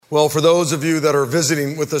Well, for those of you that are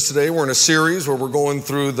visiting with us today, we're in a series where we're going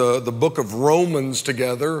through the book of Romans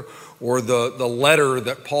together, or the letter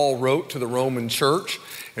that Paul wrote to the Roman church.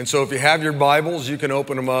 And so if you have your Bibles, you can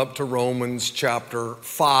open them up to Romans chapter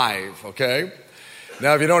 5, okay?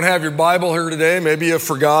 Now, if you don't have your Bible here today, maybe you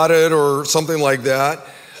forgot it or something like that,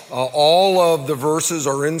 all of the verses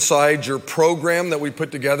are inside your program that we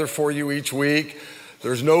put together for you each week.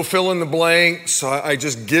 There's no fill in the blanks. I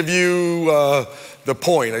just give you the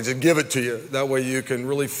point. I just give it to you. That way you can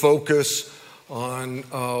really focus on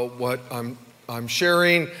what I'm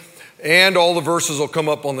sharing. And all the verses will come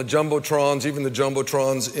up on the Jumbotrons, even the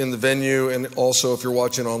Jumbotrons in the venue. And also if you're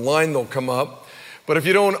watching online, they'll come up. But if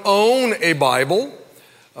you don't own a Bible,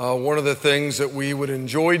 one of the things that we would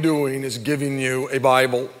enjoy doing is giving you a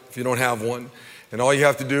Bible if you don't have one. And all you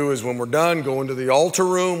have to do is when we're done, go into the altar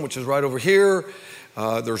room, which is right over here.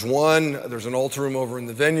 There's an altar room over in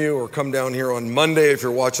the venue, or come down here on Monday if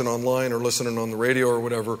you're watching online or listening on the radio or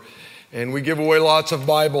whatever. And we give away lots of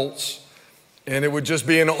Bibles. And it would just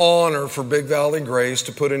be an honor for Big Valley Grace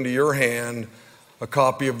to put into your hand a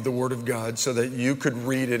copy of the Word of God so that you could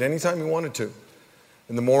read it anytime you wanted to.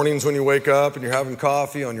 In the mornings when you wake up and you're having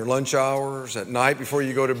coffee, on your lunch hours, at night before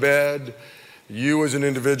you go to bed, you as an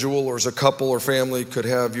individual or as a couple or family could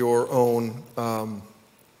have your own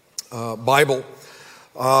Bible.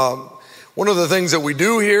 One of the things that we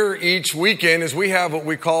do here each weekend is we have what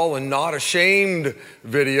we call a Not Ashamed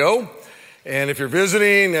video. And if you're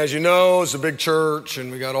visiting, as you know, it's a big church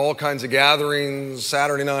and we got all kinds of gatherings,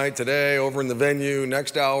 Saturday night, today, over in the venue,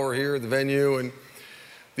 next hour here at the venue. And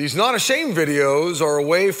these Not Ashamed videos are a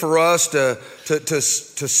way for us to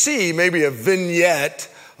see maybe a vignette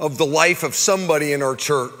of the life of somebody in our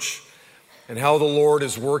church and how the Lord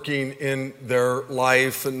is working in their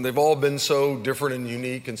life. And they've all been so different and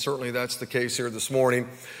unique, and certainly that's the case here this morning.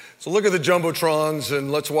 So look at the Jumbotrons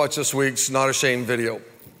and let's watch this week's Not Ashamed video.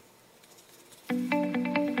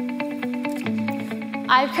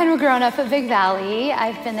 I've kind of grown up at Big Valley.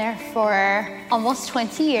 I've been there for almost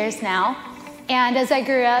 20 years now. And as I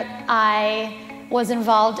grew up, I was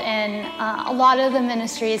involved in a lot of the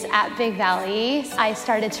ministries at Big Valley. I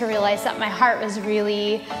started to realize that my heart was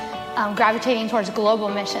really gravitating towards global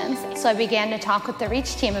missions. So I began to talk with the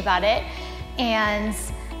Reach team about it, and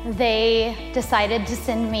they decided to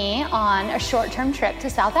send me on a short-term trip to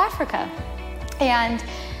South Africa. And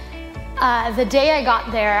the day I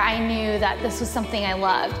got there, I knew that this was something I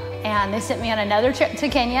loved. And they sent me on another trip to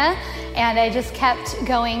Kenya, and I just kept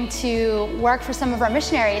going to work for some of our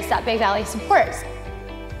missionaries that Big Valley supports.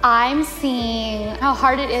 I'm seeing how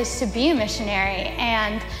hard it is to be a missionary,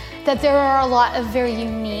 and that there are a lot of very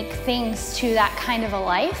unique things to that kind of a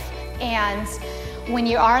life. And when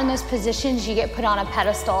you are in those positions, you get put on a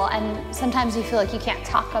pedestal, and sometimes you feel like you can't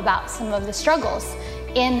talk about some of the struggles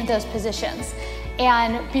in those positions.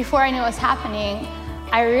 And before I knew what was happening,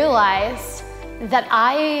 I realized that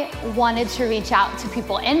I wanted to reach out to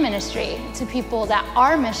people in ministry, to people that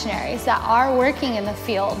are missionaries, that are working in the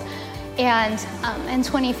field. And in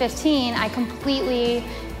 2015, I completely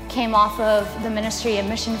came off of the ministry and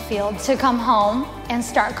mission field to come home and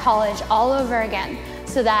start college all over again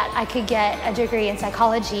so that I could get a degree in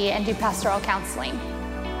psychology and do pastoral counseling.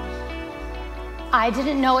 I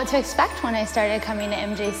didn't know what to expect when I started coming to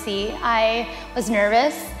MJC. I was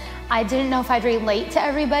nervous. I didn't know if I'd relate to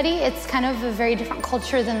everybody. It's kind of a very different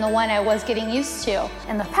culture than the one I was getting used to.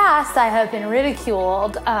 In the past, I have been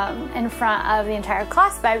ridiculed in front of the entire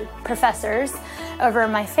class by professors over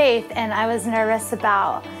my faith, and I was nervous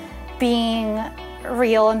about being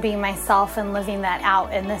real and being myself and living that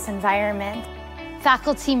out in this environment.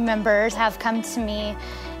 Faculty members have come to me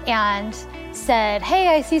and said, "Hey,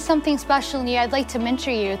 I see something special in you. I'd like to mentor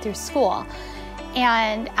you through school."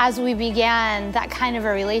 And as we began that kind of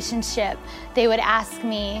a relationship, they would ask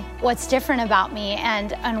me what's different about me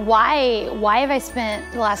and why have I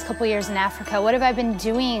spent the last couple years in Africa? What have I been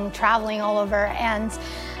doing traveling all over? And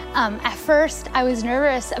at first I was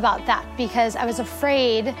nervous about that because I was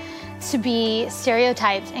afraid to be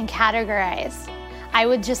stereotyped and categorized. I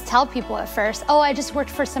would just tell people at first, "Oh, I just worked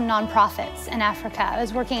for some nonprofits in Africa. I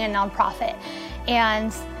was working in a nonprofit."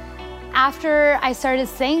 And after I started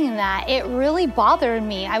saying that, it really bothered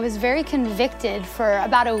me. I was very convicted for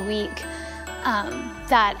about a week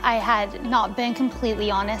that I had not been completely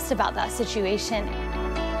honest about that situation.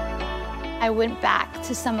 I went back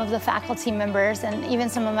to some of the faculty members and even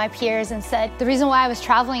some of my peers and said, the reason why I was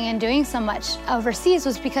traveling and doing so much overseas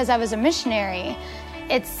was because I was a missionary.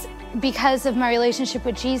 It's because of my relationship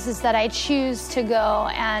with Jesus that I choose to go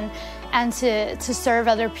and and to serve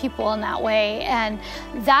other people in that way. And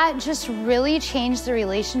that just really changed the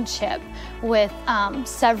relationship with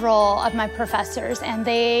several of my professors, and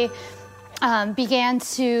they began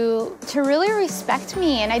to really respect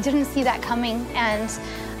me, and I didn't see that coming. And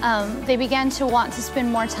they began to want to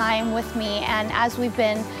spend more time with me, and as we've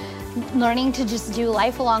been learning to just do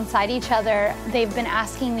life alongside each other, they've been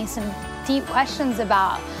asking me some deep questions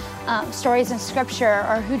about stories in Scripture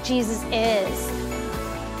or who Jesus is.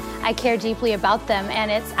 I care deeply about them, and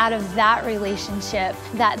it's out of that relationship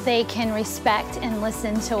that they can respect and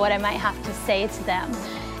listen to what I might have to say to them.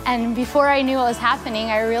 And before I knew what was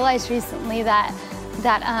happening, I realized recently that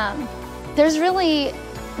there's really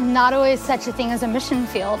not always such a thing as a mission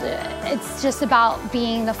field. It's just about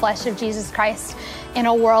being the flesh of Jesus Christ in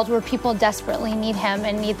a world where people desperately need him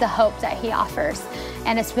and need the hope that he offers.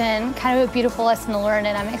 And it's been kind of a beautiful lesson to learn,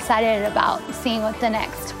 and I'm excited about seeing what the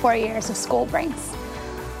next 4 years of school brings.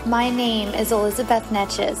 My name is Elizabeth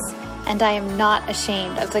Netches, and I am not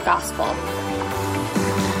ashamed of the gospel.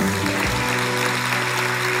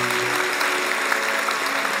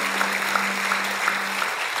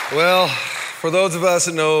 Well, for those of us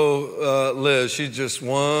that know Liz, she's just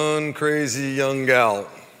one crazy young gal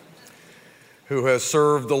who has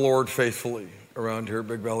served the Lord faithfully around here at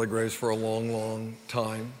Big Valley Grace for a long, long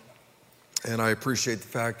time. And I appreciate the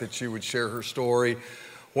fact that she would share her story.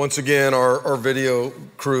 Once again, our video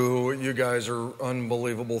crew, you guys are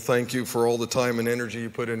unbelievable. Thank you for all the time and energy you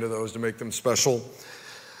put into those to make them special.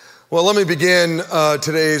 Well, let me begin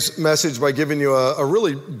today's message by giving you a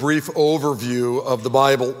really brief overview of the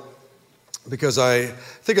Bible, because I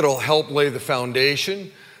think it'll help lay the foundation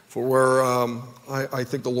for where I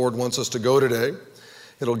think the Lord wants us to go today.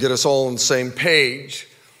 It'll get us all on the same page,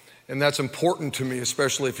 and that's important to me,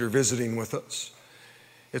 especially if you're visiting with us.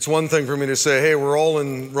 It's one thing for me to say, hey, we're all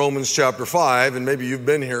in Romans chapter 5, and maybe you've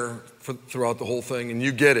been here throughout the whole thing, and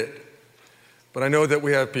you get it. But I know that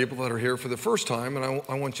we have people that are here for the first time, and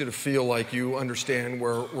I want you to feel like you understand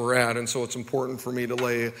where we're at, and so it's important for me to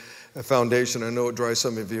lay a foundation. I know it drives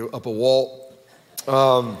some of you up a wall.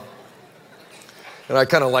 And I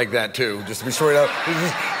kind of like that too, just to be straight up.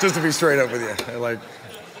 Just to be straight up with you. I like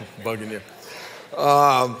bugging you.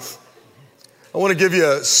 I want to give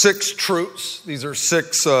you 6 truths. These are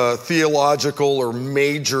 6 theological or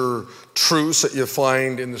major truths that you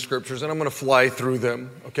find in the Scriptures, and I'm going to fly through them,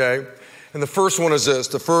 okay? And the first one is this.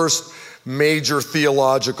 The first major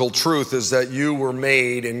theological truth is that you were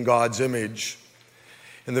made in God's image.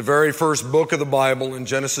 In the very first book of the Bible, in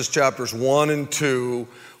Genesis chapters 1 and 2,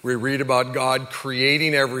 we read about God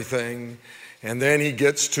creating everything, and then he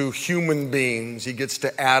gets to human beings. He gets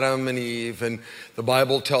to Adam and Eve, and the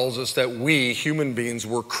Bible tells us that we, human beings,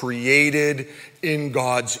 were created in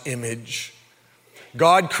God's image.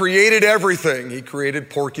 God created everything. He created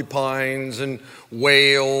porcupines and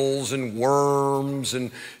whales and worms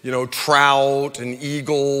and, trout and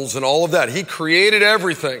eagles and all of that. He created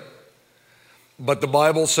everything. But the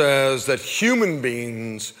Bible says that human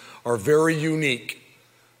beings are very unique.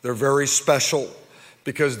 They're very special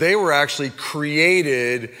because they were actually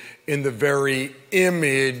created in the very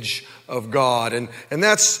image of God. And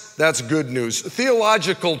that's good news.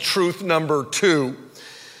 Theological truth number 2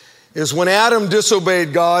 is when Adam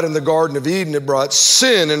disobeyed God in the Garden of Eden, it brought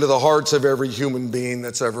sin into the hearts of every human being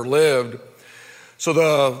that's ever lived. So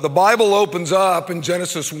the Bible opens up in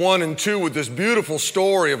Genesis 1 and 2 with this beautiful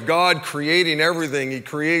story of God creating everything. He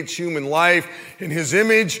creates human life in his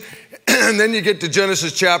image. And then you get to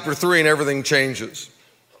Genesis chapter 3 and everything changes.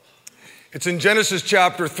 It's in Genesis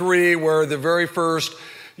chapter 3 where the very first,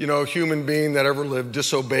 human being that ever lived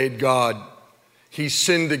disobeyed God. He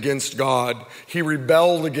sinned against God. He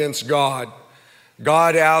rebelled against God.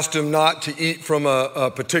 God asked him not to eat from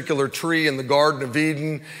a particular tree in the Garden of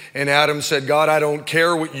Eden. And Adam said, God, I don't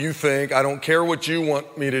care what you think. I don't care what you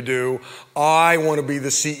want me to do. I want to be the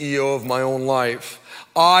CEO of my own life.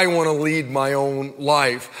 I want to lead my own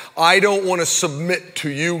life. I don't want to submit to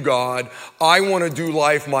you, God. I want to do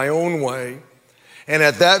life my own way. And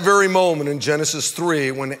at that very moment in Genesis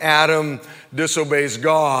 3, when Adam disobeys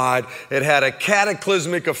God, it had a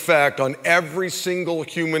cataclysmic effect on every single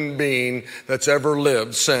human being that's ever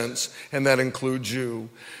lived since, and that includes you.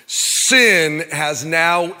 Sin has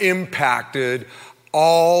now impacted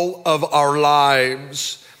all of our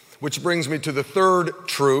lives, which brings me to the third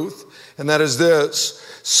truth, and that is this.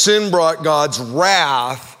 Sin brought God's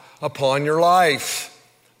wrath upon your life.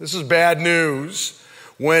 This is bad news.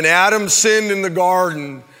 When Adam sinned in the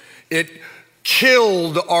garden, it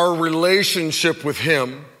killed our relationship with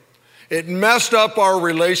him. It messed up our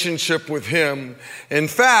relationship with him. In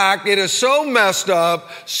fact, it has so messed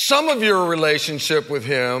up some of your relationship with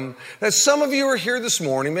him that some of you are here this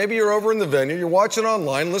morning. Maybe you're over in the venue, you're watching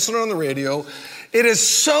online, listening on the radio. It has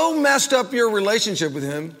so messed up your relationship with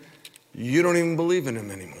him, you don't even believe in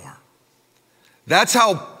him anymore. That's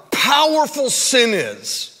how powerful sin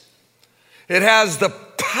is. It has the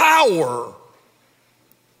power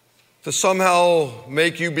to somehow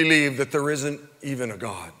make you believe that there isn't even a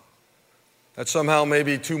God. That somehow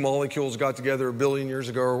maybe two molecules got together 1 billion years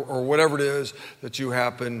ago or whatever it is that you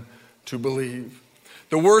happen to believe.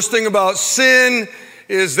 The worst thing about sin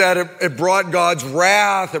is that it brought God's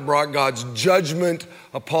wrath, it brought God's judgment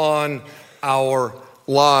upon our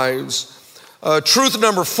lives. Truth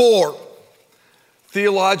number 4,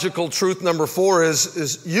 theological truth number 4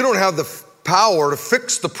 is you don't have the power to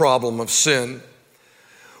fix the problem of sin.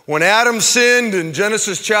 When Adam sinned in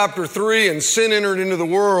Genesis chapter 3 and sin entered into the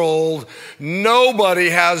world, nobody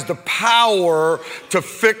has the power to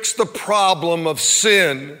fix the problem of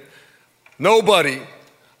sin. Nobody.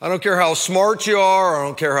 I don't care how smart you are, I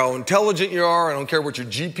don't care how intelligent you are, I don't care what your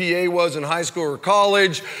GPA was in high school or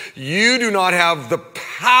college, you do not have the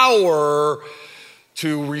power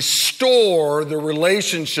to restore the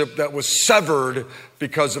relationship that was severed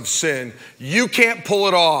because of sin. You can't pull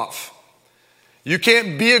it off. You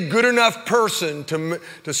can't be a good enough person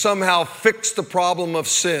to somehow fix the problem of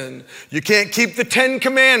sin. You can't keep the 10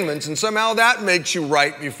 commandments and somehow that makes you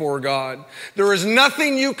right before God. There is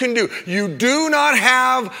nothing you can do. You do not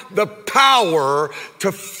have the power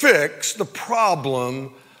to fix the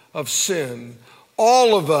problem of sin.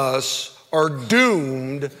 All of us are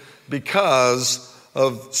doomed because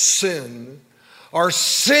of sin. Our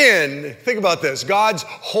sin, think about this, God's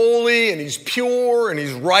holy and he's pure and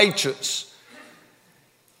he's righteous.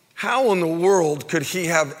 How in the world could he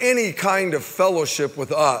have any kind of fellowship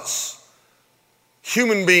with us,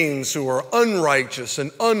 human beings who are unrighteous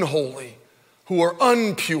and unholy, who are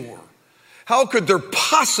unpure? How could there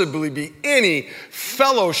possibly be any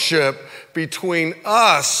fellowship between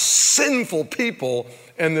us, sinful people,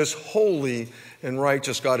 and this holy and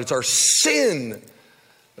righteous God? It's our sin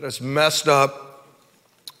that has messed up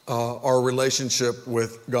our relationship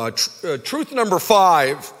with God. Truth number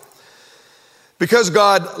 5. Because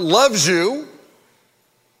God loves you,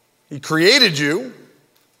 he created you,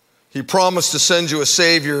 he promised to send you a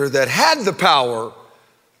Savior that had the power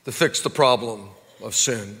to fix the problem of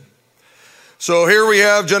sin. So here we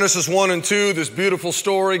have Genesis 1 and 2, this beautiful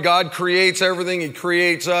story. God creates everything. He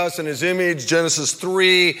creates us in his image. Genesis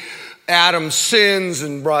 3, Adam sins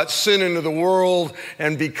and brought sin into the world.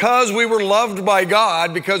 And because we were loved by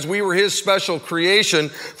God, because we were his special creation,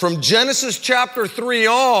 from Genesis chapter 3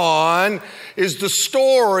 on is the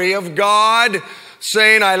story of God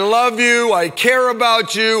saying, I love you, I care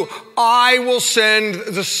about you, I will send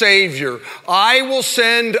the Savior. I will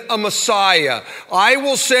send a Messiah. I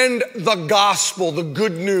will send the gospel, the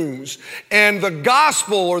good news. And the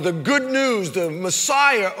gospel or the good news, the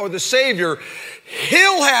Messiah or the Savior,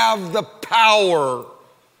 he'll have the power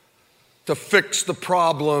to fix the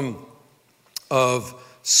problem of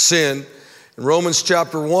sin. In Romans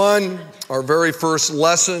chapter 1, our very first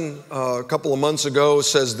lesson a couple of months ago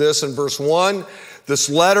says this in verse 1. This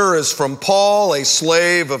letter is from Paul, a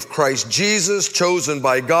slave of Christ Jesus, chosen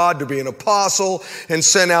by God to be an apostle and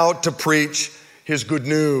sent out to preach his good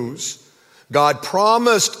news. God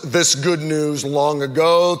promised this good news long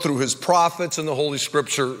ago through his prophets in the Holy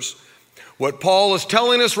Scriptures. What Paul is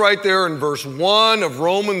telling us right there in verse 1 of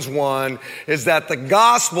Romans 1 is that the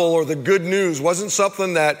gospel or the good news wasn't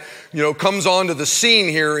something that, comes onto the scene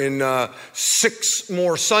here in 6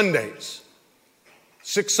 more Sundays.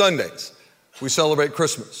 6 Sundays. We celebrate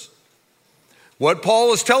Christmas. What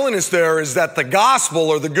Paul is telling us there is that the gospel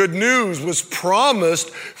or the good news was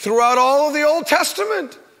promised throughout all of the Old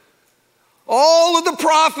Testament. All of the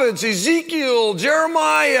prophets, Ezekiel,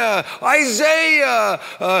 Jeremiah, Isaiah,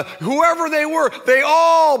 whoever they were, they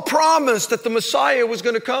all promised that the Messiah was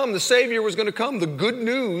going to come, the Savior was going to come, the good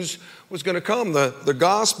news was going to come, the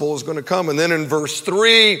gospel is going to come. And then in verse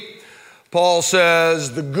 3, Paul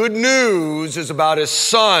says the good news is about his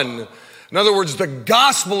son. In other words, the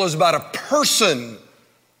gospel is about a person,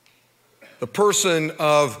 the person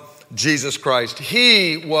of Jesus Christ.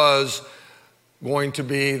 He was going to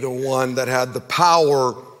be the one that had the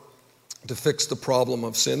power to fix the problem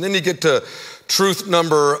of sin. Then you get to truth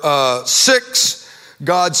number 6.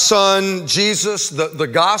 God's son, Jesus, the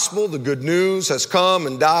gospel, the good news, has come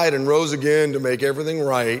and died and rose again to make everything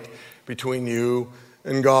right between you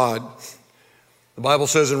and God. The Bible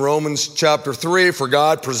says in Romans chapter 3, for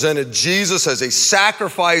God presented Jesus as a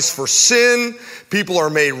sacrifice for sin. People are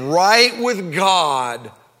made right with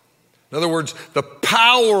God. In other words, the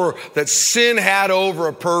power that sin had over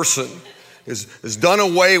a person is done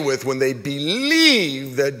away with when they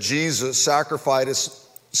believe that Jesus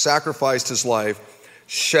sacrificed his life,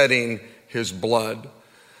 shedding his blood.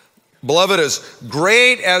 Beloved, as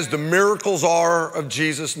great as the miracles are of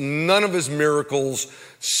Jesus, none of his miracles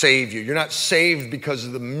save you. You're not saved because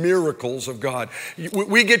of the miracles of God.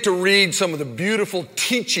 We get to read some of the beautiful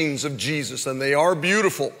teachings of Jesus, and they are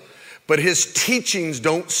beautiful, but his teachings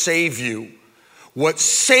don't save you. What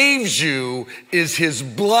saves you is his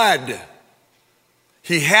blood.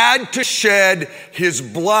 He had to shed his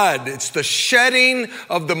blood. It's the shedding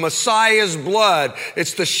of the Messiah's blood.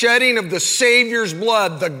 It's the shedding of the Savior's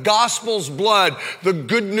blood, the gospel's blood, the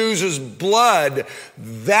good news's blood.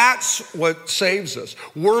 That's what saves us.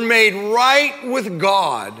 We're made right with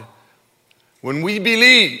God when we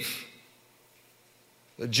believe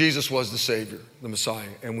that Jesus was the Savior, the Messiah,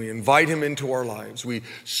 and we invite him into our lives. We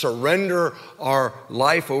surrender our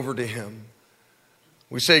life over to him.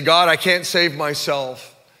 We say, God, I can't save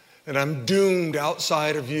myself, and I'm doomed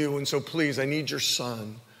outside of you, and so please, I need your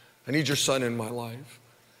son. I need your son in my life.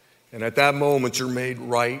 And at that moment, you're made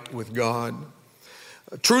right with God.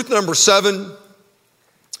 Truth number 7,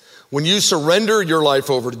 when you surrender your life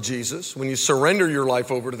over to Jesus, when you surrender your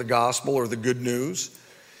life over to the gospel or the good news,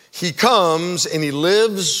 he comes and he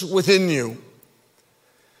lives within you.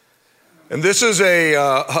 And this is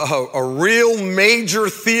a real major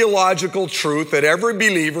theological truth that every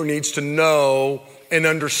believer needs to know and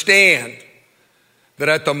understand. That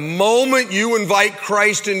at the moment you invite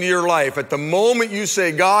Christ into your life, at the moment you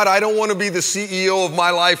say, God, I don't want to be the CEO of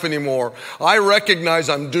my life anymore. I recognize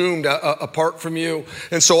I'm doomed apart from you.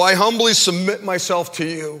 And so I humbly submit myself to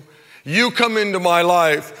you. You come into my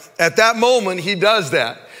life. At that moment, he does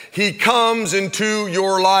that. He comes into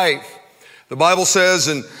your life. The Bible says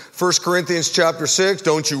in 1 Corinthians chapter 6,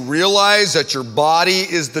 don't you realize that your body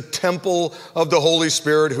is the temple of the Holy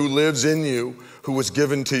Spirit who lives in you, who was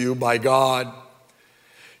given to you by God?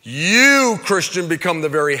 You, Christian, become the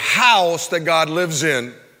very house that God lives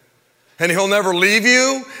in. And he'll never leave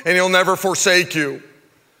you and he'll never forsake you.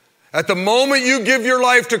 At the moment you give your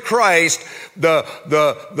life to Christ, the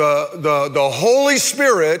Holy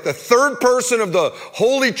Spirit, the third person of the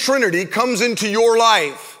Holy Trinity, comes into your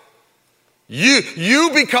life.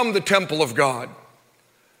 You become the temple of God.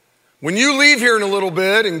 When you leave here in a little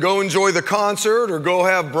bit and go enjoy the concert or go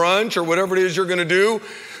have brunch or whatever it is you're going to do,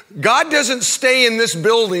 God doesn't stay in this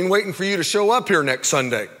building waiting for you to show up here next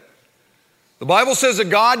Sunday. The Bible says that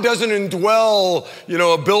God doesn't indwell,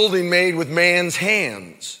 a building made with man's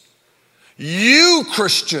hands. You,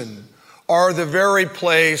 Christian, are the very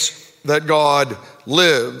place that God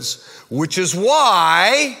lives, which is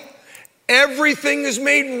why everything is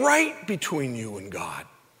made right between you and God.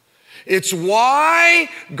 It's why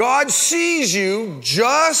God sees you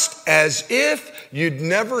just as if you'd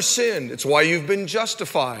never sinned. It's why you've been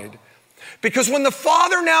justified. Because when the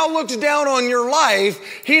Father now looks down on your life,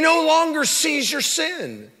 he no longer sees your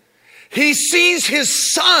sin. He sees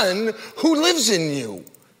his Son who lives in you.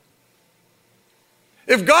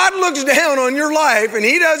 If God looks down on your life and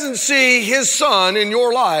he doesn't see his Son in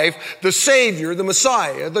your life, the Savior, the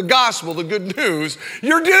Messiah, the gospel, the good news,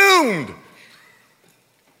 you're doomed.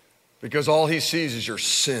 Because all he sees is your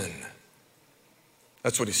sin.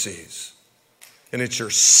 That's what he sees. And it's your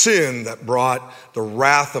sin that brought the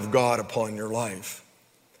wrath of God upon your life.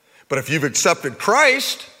 But if you've accepted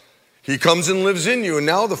Christ, he comes and lives in you, and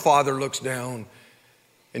now the Father looks down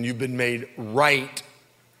and you've been made right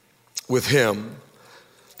with him.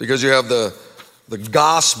 Because you have the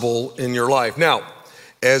gospel in your life. Now,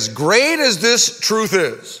 as great as this truth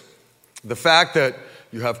is, the fact that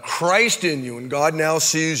you have Christ in you and God now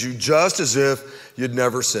sees you just as if you'd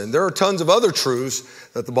never sinned. There are tons of other truths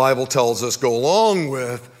that the Bible tells us go along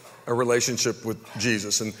with a relationship with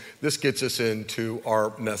Jesus. And this gets us into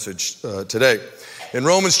our message today. In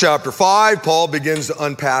Romans chapter 5, Paul begins to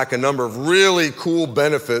unpack a number of really cool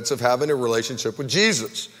benefits of having a relationship with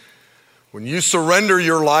Jesus. When you surrender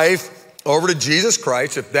your life over to Jesus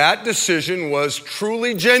Christ, if that decision was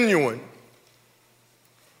truly genuine,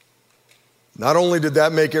 not only did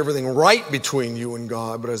that make everything right between you and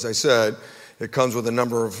God, but as I said, it comes with a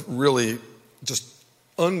number of really just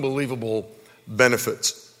unbelievable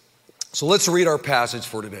benefits. So let's read our passage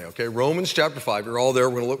for today, okay? Romans chapter 5, you're all there.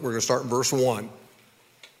 We're going to start in verse 1.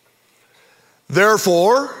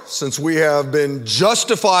 Therefore, since we have been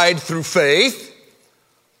justified through faith,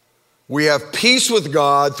 we have peace with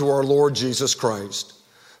God through our Lord Jesus Christ,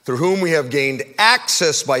 through whom we have gained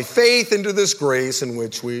access by faith into this grace in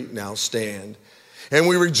which we now stand. And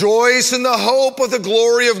we rejoice in the hope of the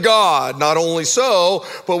glory of God. Not only so,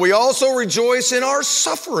 but we also rejoice in our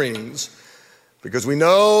sufferings, because we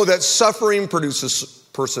know that suffering produces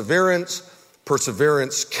perseverance,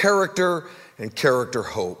 perseverance character, and character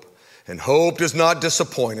hope. And hope does not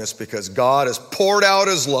disappoint us, because God has poured out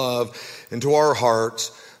his love into our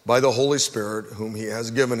hearts by the Holy Spirit whom he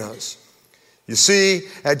has given us. You see,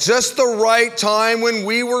 at just the right time when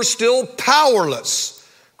we were still powerless,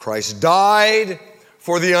 Christ died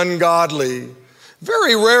for the ungodly.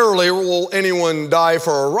 Very rarely will anyone die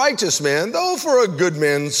for a righteous man, though for a good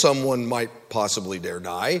man someone might possibly dare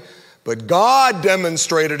die. But God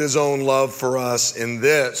demonstrated his own love for us in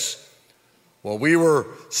this: while we were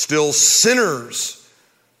still sinners,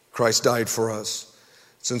 Christ died for us.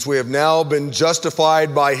 Since we have now been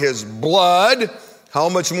justified by his blood, how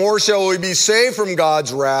much more shall we be saved from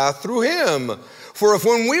God's wrath through him? For if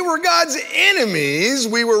when we were God's enemies,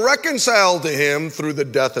 we were reconciled to him through the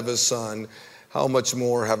death of his Son, how much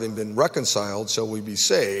more, having been reconciled, shall we be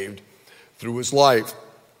saved through his life?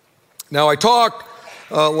 Now, I talked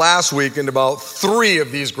last weekend about 3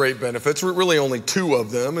 of these great benefits, really only 2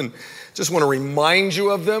 of them, and just want to remind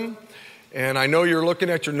you of them. And I know you're looking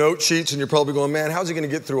at your note sheets and you're probably going, man, how's he going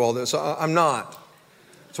to get through all this? I'm not.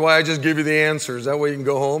 That's why I just give you the answers. That way you can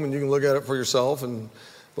go home and you can look at it for yourself,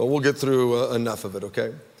 but we'll get through enough of it,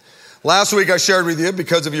 okay? Last week I shared with you,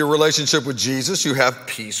 because of your relationship with Jesus, you have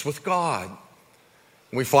peace with God.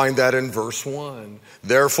 We find that in verse 1.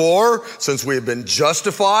 Therefore, since we have been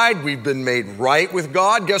justified, we've been made right with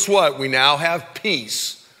God, guess what? We now have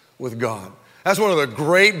peace with God. That's one of the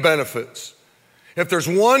great benefits. If there's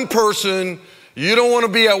one person you don't want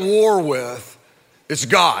to be at war with, it's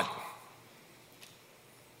God.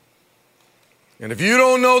 And if you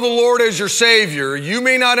don't know the Lord as your Savior, you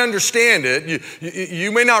may not understand it.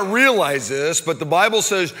 You may not realize this, but the Bible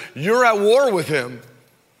says you're at war with him.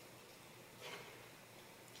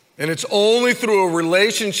 And it's only through a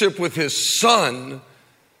relationship with his Son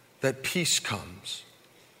that peace comes.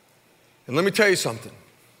 And let me tell you something.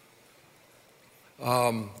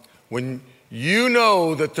 When you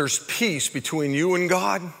know that there's peace between you and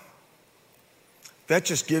God, that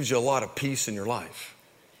just gives you a lot of peace in your life.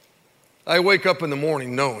 I wake up in the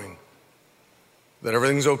morning knowing that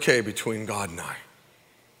everything's okay between God and I.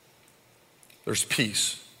 There's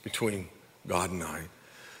peace between God and I.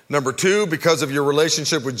 Number 2, because of your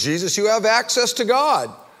relationship with Jesus, you have access to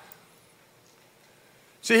God.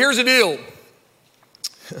 See, here's the deal.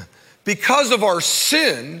 Because of our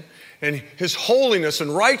sin and his holiness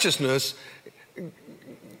and righteousness,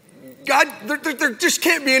 God, there just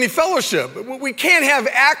can't be any fellowship. We can't have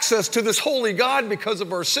access to this holy God because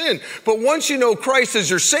of our sin. But once you know Christ as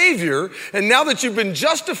your Savior, and now that you've been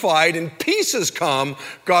justified and peace has come,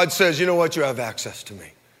 God says, you know what? You have access to me.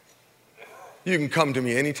 You can come to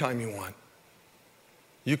me anytime you want.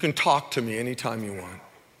 You can talk to me anytime you want.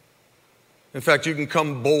 In fact, you can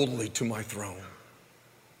come boldly to my throne.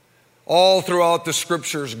 All throughout the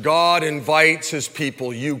scriptures, God invites his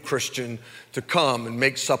people, you Christian, to come and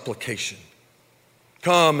make supplication.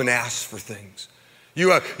 Come and ask for things. You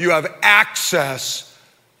have access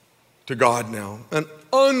to God now. An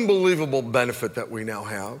unbelievable benefit that we now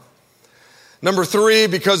have. Number 3,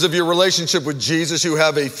 because of your relationship with Jesus, you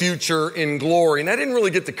have a future in glory. And I didn't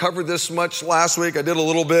really get to cover this much last week. I did a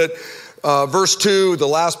little bit. Verse 2, the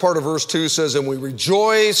last part of verse 2 says, and we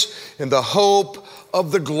rejoice in the hope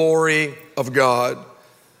of the glory of God.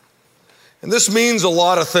 And this means a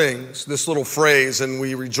lot of things, this little phrase, and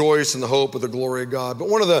we rejoice in the hope of the glory of God. But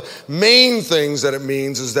one of the main things that it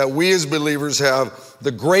means is that we as believers have the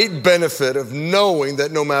great benefit of knowing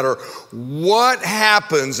that no matter what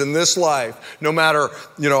happens in this life, no matter,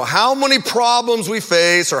 how many problems we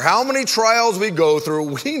face or how many trials we go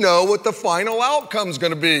through, we know what the final outcome is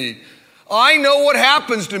going to be. I know what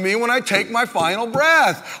happens to me when I take my final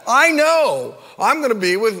breath. I know I'm going to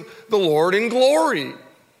be with the Lord in glory.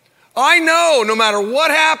 I know no matter what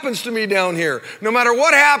happens to me down here, no matter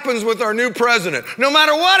what happens with our new president, no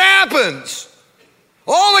matter what happens,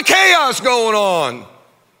 all the chaos going on,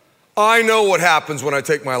 I know what happens when I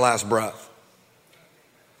take my last breath.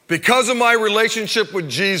 Because of my relationship with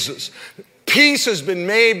Jesus, peace has been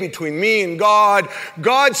made between me and God.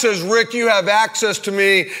 God says, Rick, you have access to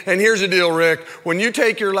me. And here's the deal, Rick. When you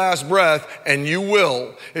take your last breath, and you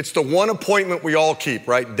will, it's the one appointment we all keep,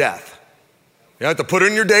 right? Death. You have to put it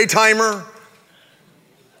in your day timer.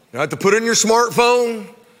 You have to put it in your smartphone.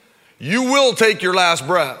 You will take your last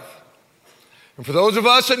breath. And for those of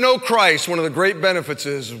us that know Christ, one of the great benefits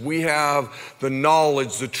is we have the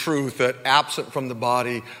knowledge, the truth that absent from the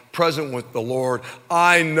body, present with the Lord,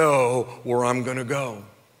 I know where I'm going to go.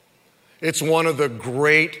 It's one of the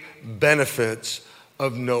great benefits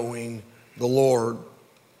of knowing the Lord.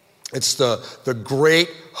 It's the great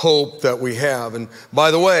hope that we have. And by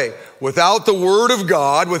the way, without the Word of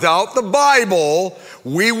God, without the Bible,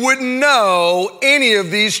 we wouldn't know any of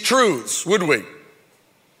these truths, would we?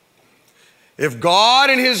 If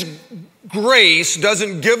God in His grace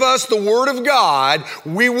doesn't give us the Word of God,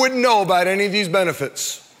 we wouldn't know about any of these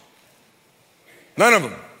benefits. None of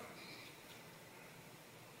them.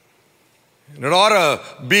 And it ought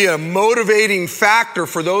to be a motivating factor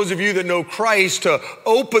for those of you that know Christ to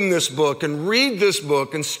open this book and read this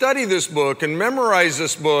book and study this book and memorize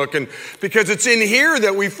this book, and because it's in here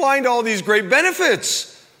that we find all these great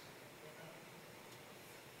benefits.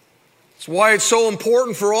 It's why it's so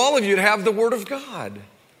important for all of you to have the Word of God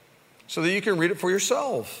so that you can read it for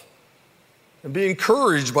yourself and be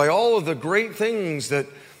encouraged by all of the great things that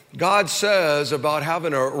God says about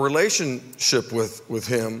having a relationship with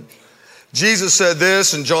Him. Jesus said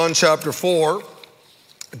this in John chapter 4.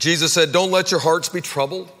 Jesus said, don't let your hearts be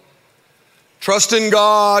troubled. Trust in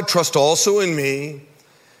God, trust also in me.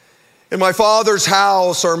 In my Father's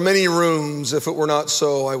house are many rooms. If it were not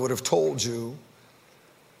so, I would have told you.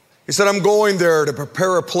 He said, I'm going there to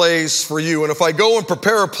prepare a place for you. And if I go and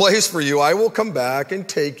prepare a place for you, I will come back and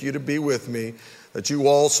take you to be with me, that you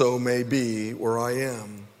also may be where I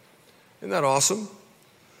am. Isn't that awesome?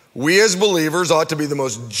 We as believers ought to be the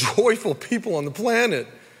most joyful people on the planet,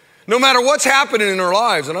 no matter what's happening in our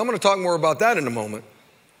lives. And I'm going to talk more about that in a moment.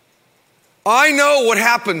 I know what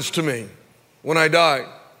happens to me when I die.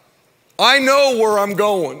 I know where I'm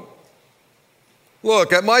going.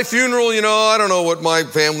 Look, at my funeral, I don't know what my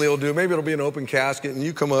family will do. Maybe it'll be an open casket, and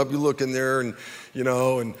you come up, you look in there, and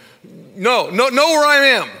know where I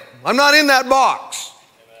am. I'm not in that box.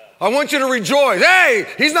 I want you to rejoice. Hey,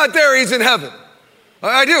 he's not there, he's in heaven.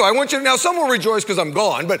 I do. I want you to, now some will rejoice because I'm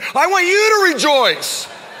gone, but I want you to rejoice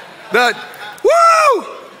that, woo,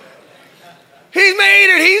 he's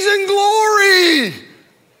made it. He's in glory.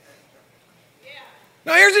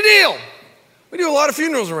 Now here's the deal. We do a lot of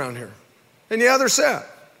funerals around here. And yeah, they're sad.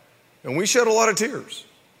 And we shed a lot of tears.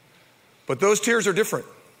 But those tears are different.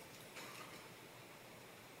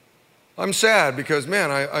 I'm sad because,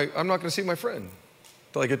 man, I'm not going to see my friend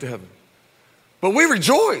until I get to heaven. But we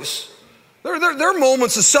rejoice. They're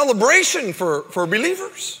moments of celebration for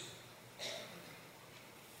believers.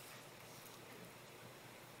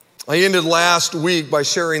 I ended last week by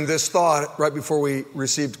sharing this thought right before we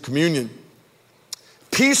received communion.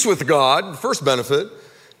 Peace with God, the first benefit,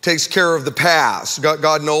 takes care of the past.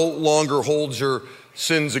 God no longer holds your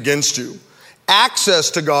sins against you. Access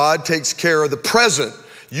to God takes care of the present.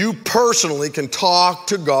 You personally can talk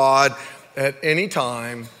to God at any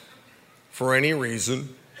time, for any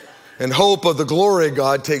reason. And hope of the glory of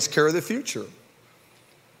God takes care of the future.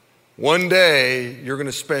 One day, you're going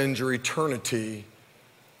to spend your eternity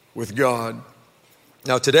with God.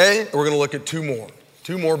 Now today, we're going to look at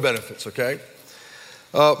two more benefits, okay?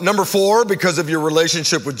 Number 4, because of your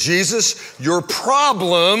relationship with Jesus, your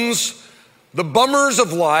problems, the bummers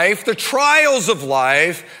of life, the trials of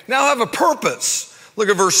life, now have a purpose. Look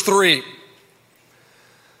at verse 3.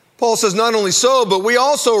 Paul says, not only so, but we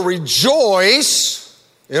also rejoice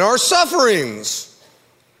in our sufferings.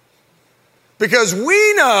 Because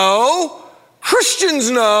we know, Christians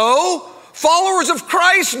know, followers of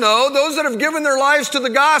Christ know, those that have given their lives to the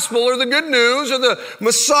gospel or the good news or the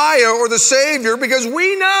Messiah or the Savior, because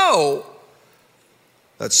we know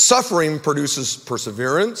that suffering produces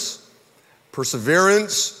perseverance,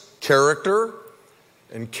 perseverance, character,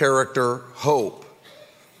 and character, hope.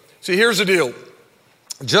 See, here's the deal.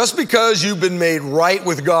 Just because you've been made right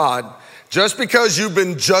with God, just because you've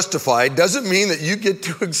been justified, doesn't mean that you get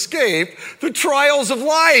to escape the trials of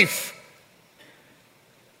life.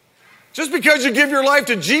 Just because you give your life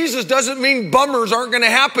to Jesus doesn't mean bummers aren't going to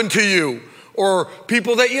happen to you or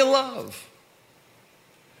people that you love.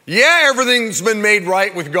 Yeah, everything's been made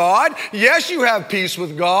right with God. Yes, you have peace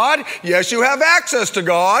with God. Yes, you have access to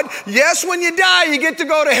God. Yes, when you die, you get to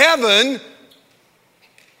go to heaven.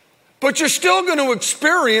 But you're still going to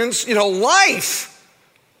experience, life.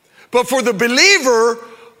 But for the believer,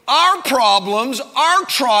 our problems, our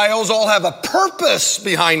trials all have a purpose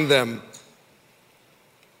behind them.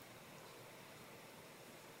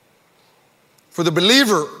 For the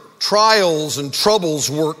believer, trials and troubles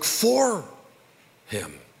work for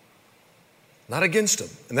him, not against him.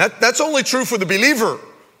 And that's only true for the believer.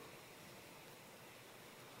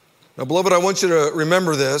 Now, beloved, I want you to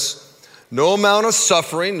remember this. No amount of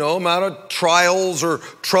suffering, no amount of trials or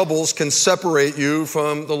troubles can separate you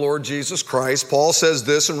from the Lord Jesus Christ. Paul says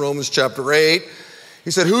this in Romans chapter 8.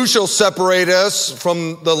 He said, who shall separate us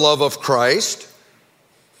from the love of Christ?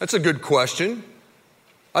 That's a good question.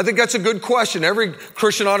 I think that's a good question. Every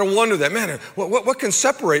Christian ought to wonder that. Man, what can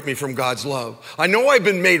separate me from God's love? I know I've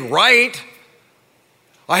been made right.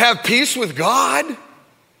 I have peace with God.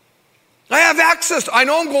 I have access. I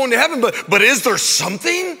know I'm going to heaven, but is there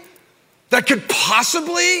something that could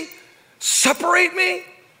possibly separate me?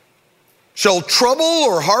 Shall trouble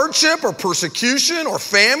or hardship or persecution or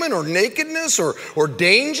famine or nakedness or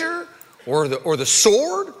danger or the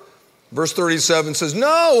sword? Verse 37 says,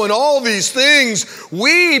 no, in all these things,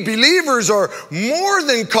 we believers are more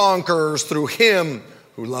than conquerors through him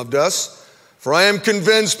who loved us. For I am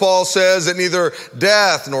convinced, Paul says, that neither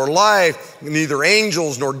death nor life, neither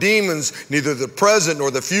angels nor demons, neither the present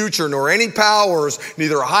nor the future, nor any powers,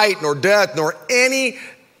 neither height nor depth, nor anything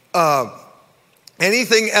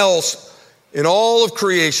else in all of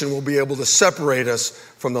creation will be able to separate us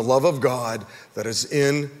from the love of God that is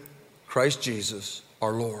in Christ Jesus,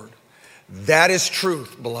 our Lord. That is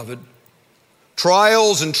truth, beloved.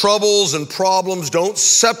 Trials and troubles and problems don't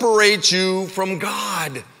separate you from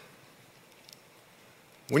God.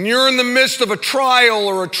 When you're in the midst of a trial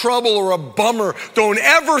or a trouble or a bummer, don't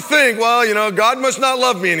ever think, well, God must not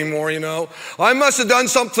love me anymore, I must have done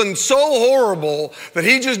something so horrible that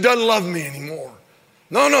he just doesn't love me anymore.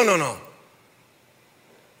 No.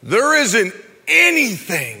 There isn't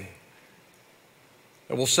anything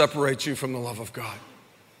that will separate you from the love of God.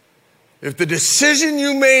 If the decision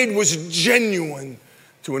you made was genuine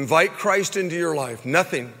to invite Christ into your life,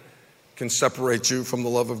 nothing can separate you from the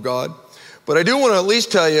love of God. But I do want to at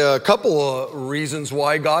least tell you a couple of reasons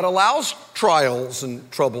why God allows trials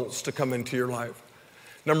and troubles to come into your life.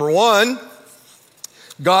 Number one,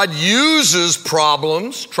 God uses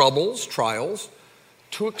problems, troubles, trials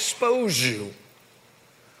to expose you.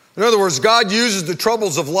 In other words, God uses the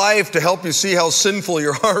troubles of life to help you see how sinful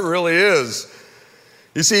your heart really is.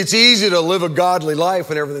 You see, it's easy to live a godly life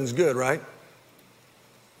when everything's good, right?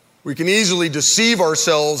 We can easily deceive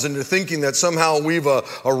ourselves into thinking that somehow we've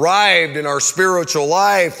arrived in our spiritual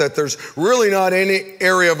life, that there's really not any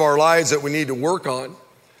area of our lives that we need to work on.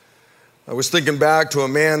 I was thinking back to a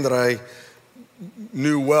man that I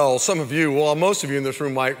knew well. Most of you in this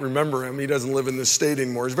room might remember him. He doesn't live in this state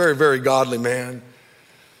anymore. He's a very, very godly man.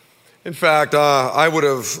 In fact, I would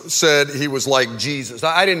have said he was like Jesus.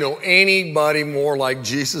 I didn't know anybody more like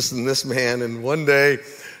Jesus than this man. And one day,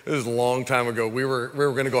 this was a long time ago, we were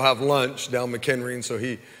going to go have lunch down McHenry, and so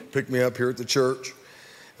he picked me up here at the church.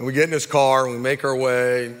 And we get in his car, and we make our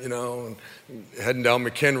way, and heading down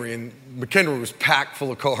McHenry. And McHenry was packed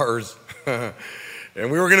full of cars. And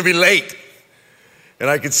we were going to be late. And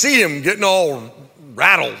I could see him getting all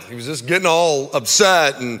rattled. He was just getting all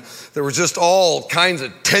upset, and there was just all kinds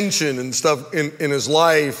of tension and stuff in his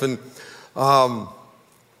life. And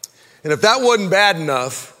if that wasn't bad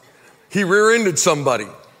enough, he rear-ended somebody.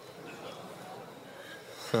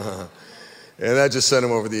 And that just sent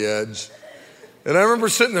him over the edge. And I remember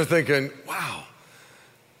sitting there thinking, wow,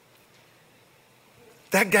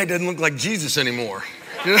 that guy doesn't look like Jesus anymore.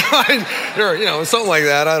 Something like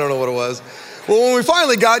that. I don't know what it was. Well, when we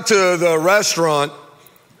finally got to the restaurant,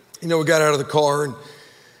 we got out of the car, and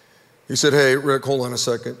he said, hey, Rick, hold on a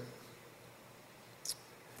second.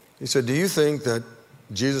 He said, do you think that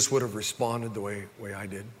Jesus would have responded the way I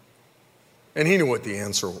did? And he knew what the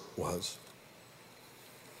answer was.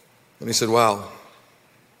 And he said, wow,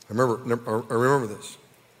 I remember this.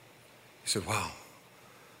 He said, wow,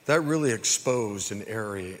 that really exposed an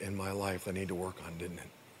area in my life I need to work on, didn't it?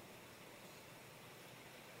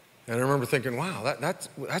 And I remember thinking, wow,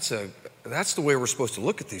 that's the way we're supposed to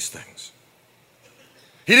look at these things.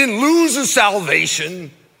 He didn't lose his salvation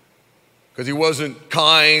because he wasn't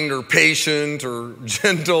kind or patient or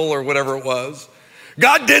gentle or whatever it was.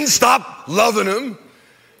 God didn't stop loving him.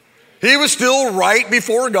 He was still right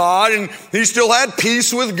before God, and he still had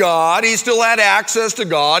peace with God. He still had access to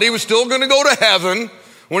God. He was still going to go to heaven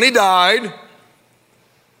when he died.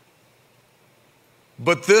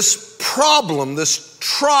 But this problem, this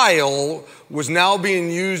trial, was now being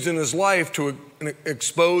used in his life to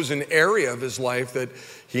expose an area of his life that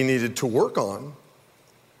he needed to work on.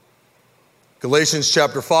 Galatians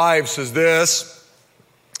chapter 5 says this,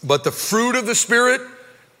 but the fruit of the Spirit.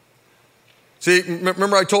 See,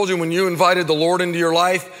 remember I told you when you invited the Lord into your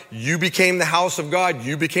life, you became the house of God.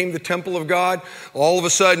 You became the temple of God. All of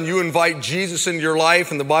a sudden, you invite Jesus into your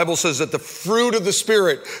life, and the Bible says that the fruit of the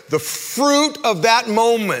Spirit, the fruit of that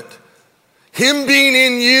moment, him being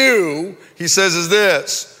in you, he says is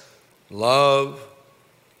this, love,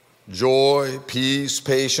 joy, peace,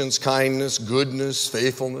 patience, kindness, goodness,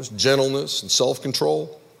 faithfulness, gentleness, and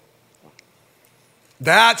self-control.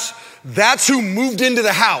 That's who moved into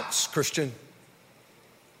the house, Christian.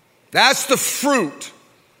 That's the fruit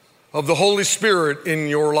of the Holy Spirit in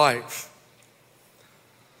your life.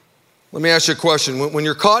 Let me ask you a question. When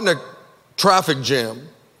you're caught in a traffic jam,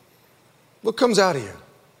 what comes out of you?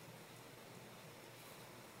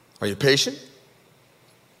 Are you patient?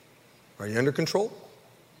 Are you under control?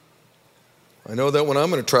 I know that when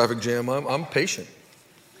I'm in a traffic jam, I'm patient.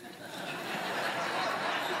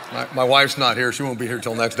 My wife's not here. She won't be here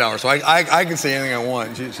till next hour, so I can say anything I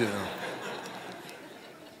want. She, you know.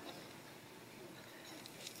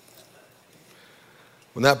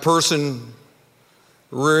 When that person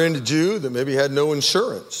rear-ended you that maybe had no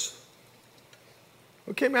insurance,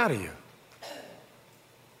 what came out of you?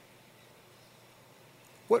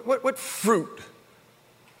 What fruit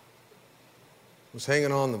was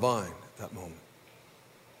hanging on the vine at that moment?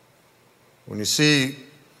 When you see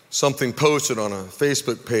something posted on a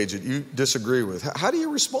Facebook page that you disagree with, how do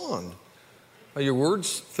you respond? Are your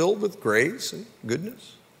words filled with grace and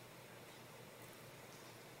goodness?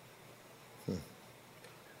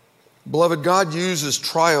 Beloved, God uses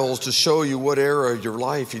trials to show you what area of your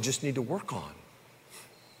life you just need to work on.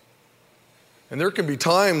 And there can be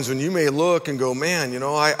times when you may look and go, man,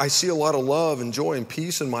 I see a lot of love and joy and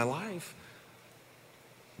peace in my life.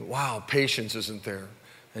 But wow, patience isn't there.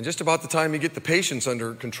 And just about the time you get the patience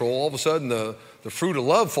under control, all of a sudden the fruit of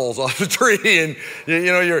love falls off the tree. And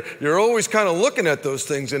you're always kind of looking at those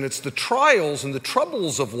things. And it's the trials and the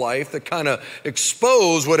troubles of life that kind of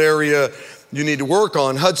expose what area you need to work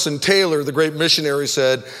on. Hudson Taylor, the great missionary,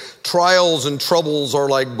 said, trials and troubles are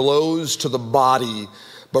like blows to the body.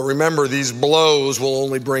 But remember, these blows will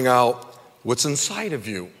only bring out what's inside of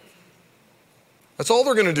you. That's all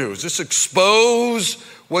they're going to do is just expose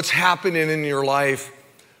what's happening in your life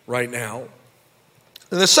right now.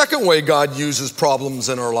 And the second way God uses problems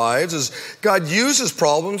in our lives is God uses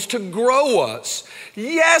problems to grow us.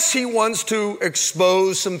 Yes, he wants to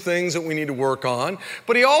expose some things that we need to work on,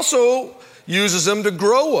 but he also uses them to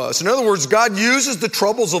grow us. In other words, God uses the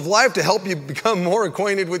troubles of life to help you become more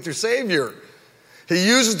acquainted with your Savior. He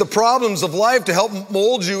uses the problems of life to help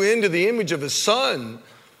mold you into the image of his Son.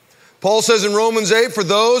 Paul says in Romans 8, for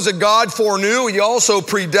those that God foreknew, he also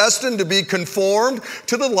predestined to be conformed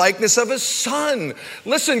to the likeness of his Son.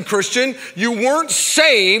 Listen, Christian, you weren't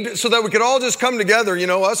saved so that we could all just come together,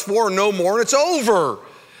 us four and no more, and it's over.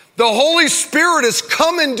 The Holy Spirit has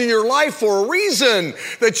come into your life for a reason,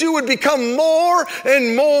 that you would become more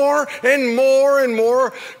and more and more and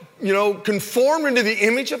more, conformed into the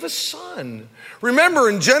image of his Son. Remember,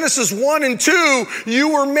 in Genesis 1 and 2, you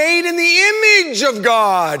were made in the image of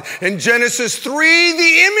God. In Genesis 3,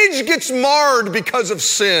 the image gets marred because of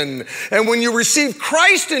sin. And when you receive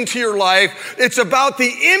Christ into your life, it's about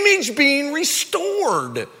the image being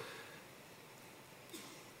restored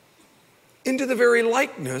into the very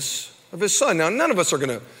likeness of his Son. Now, none of us are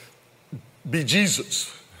going to be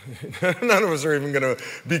Jesus. None of us are even going to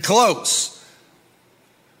be close.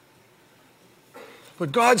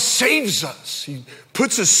 But God saves us. He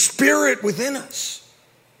puts a spirit within us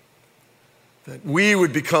that we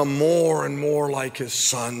would become more and more like his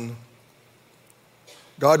Son.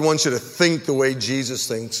 God wants you to think the way Jesus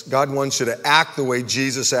thinks. God wants you to act the way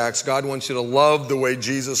Jesus acts. God wants you to love the way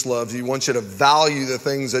Jesus loves. He wants you to value the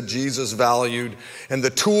things that Jesus valued. And the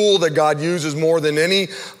tool that God uses more than any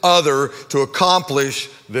other to accomplish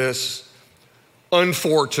this,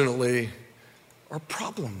 unfortunately, are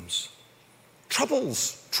problems.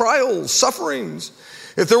 Troubles, trials, sufferings.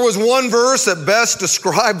 If there was one verse that best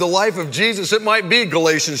described the life of Jesus, it might be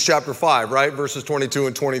Galatians chapter 5, right? Verses 22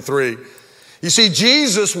 and 23. You see,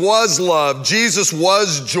 Jesus was love. Jesus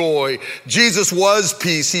was joy. Jesus was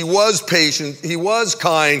peace. He was patient. He was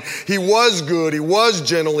kind. He was good. He was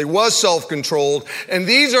gentle. He was self-controlled. And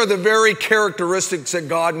these are the very characteristics that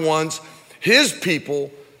God wants his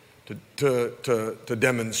people to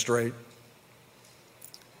demonstrate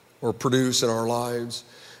or produce in our lives.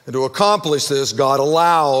 And to accomplish this, God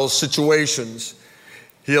allows situations.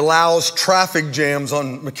 He allows traffic jams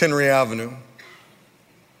on McHenry Avenue.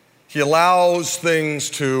 He allows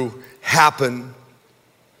things to happen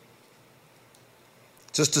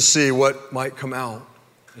just to see what might come out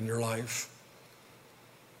in your life.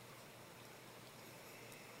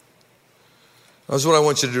 That's what I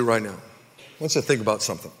want you to do right now. I want you to think about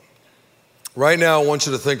something. Right now, I want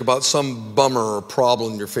you to think about some bummer or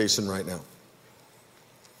problem you're facing right now.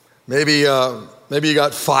 Maybe you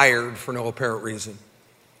got fired for no apparent reason.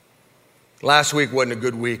 Last week wasn't a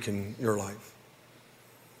good week in your life.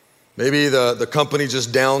 Maybe the company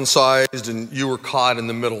just downsized and you were caught in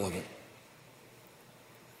the middle of it.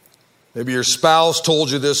 Maybe your spouse told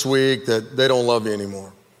you this week that they don't love you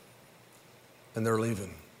anymore and they're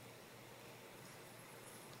leaving.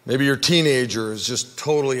 Maybe your teenager is just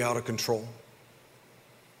totally out of control.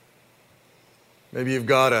 Maybe you've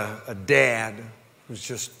got a dad who's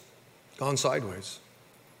just gone sideways.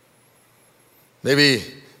 Maybe,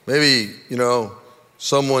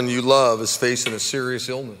 someone you love is facing a serious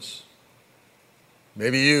illness.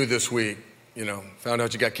 Maybe you this week, found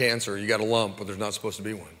out you got cancer, you got a lump, but there's not supposed to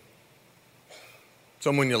be one.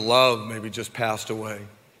 Someone you love maybe just passed away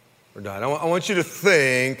or died. I want you to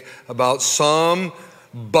think about some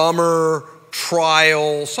bummer,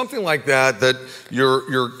 trial, something like that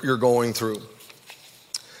you're going through.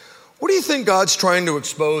 What do you think God's trying to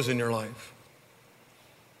expose in your life?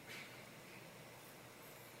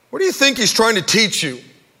 What do you think He's trying to teach you?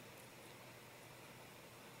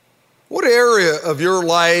 What area of your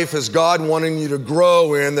life is God wanting you to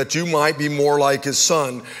grow in that you might be more like His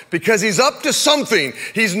Son? Because He's up to something.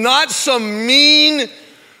 He's not some mean,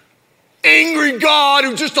 angry God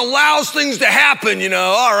who just allows things to happen,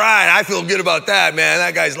 All right, I feel good about that, man.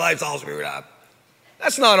 That guy's life's all screwed up.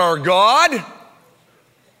 That's not our God.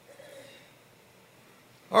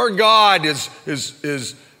 Our God is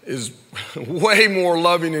way more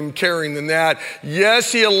loving and caring than that.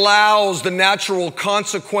 Yes, He allows the natural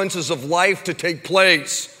consequences of life to take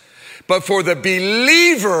place. But for the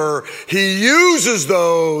believer, He uses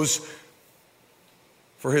those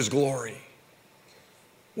for His glory.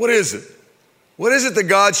 What is it? What is it that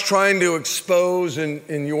God's trying to expose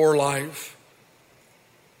in your life?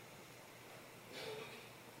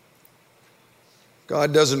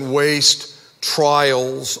 God doesn't waste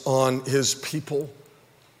trials on His people.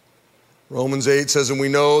 Romans 8 says, and we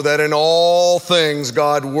know that in all things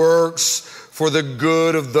God works for the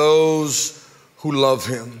good of those who love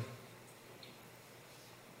Him.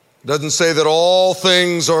 It doesn't say that all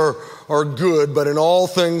things are good, but in all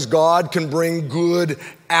things God can bring good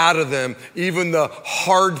out of them. Even the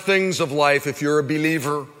hard things of life, if you're a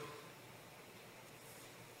believer.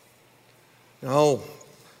 No.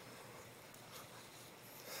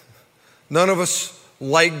 None of us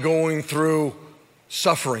like going through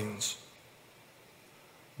sufferings.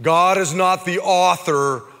 God is not the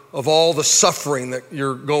author of all the suffering that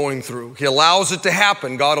you're going through. He allows it to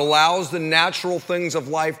happen. God allows the natural things of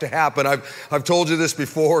life to happen. I've told you this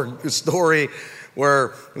before, a story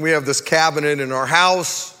where we have this cabinet in our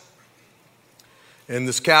house. And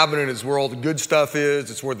this cabinet is where all the good stuff is.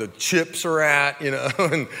 It's where the chips are at,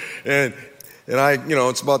 And I,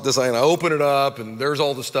 it's about this, I open it up and there's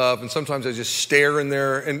all the stuff. And sometimes I just stare in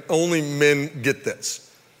there, and only men get this.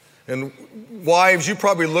 And wives, you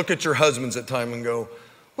probably look at your husbands at times and go,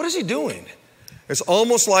 what is he doing? It's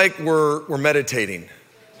almost like we're meditating.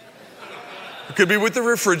 It could be with the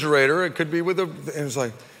refrigerator. It could be with and it's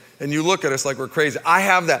like, and you look at us like we're crazy. I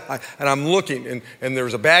have that. And I'm looking and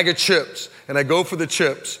there's a bag of chips and I go for the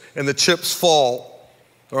chips and the chips fall.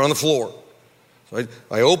 They're on the floor. So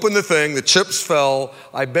I opened the thing, the chips fell,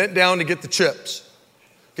 I bent down to get the chips.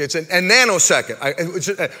 Okay, it's a nanosecond.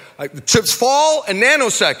 The chips fall, a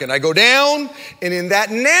nanosecond. I go down, and in that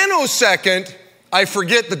nanosecond, I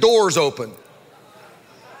forget the door's open.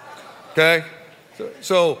 Okay?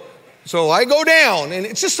 So I go down, and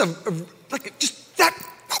it's just just that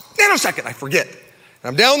nanosecond, I forget. And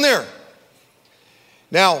I'm down there.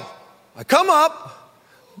 Now, I come up,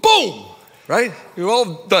 boom, right? You've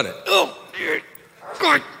all done it. Oh,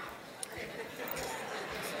 God.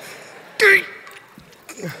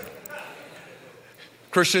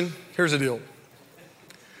 Christian, here's the deal.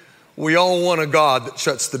 We all want a God that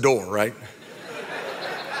shuts the door, right?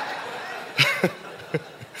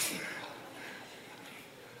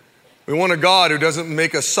 We want a God who doesn't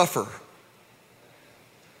make us suffer.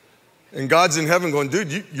 And God's in heaven going,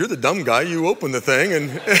 dude, you're the dumb guy. You opened the thing,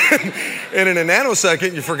 and in a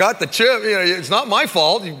nanosecond, you forgot the chip. It's not my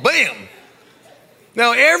fault. Bam.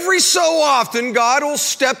 Now, every so often, God will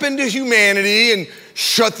step into humanity and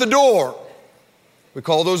shut the door. We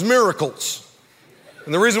call those miracles.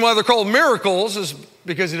 And the reason why they're called miracles is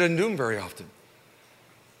because He doesn't do them very often.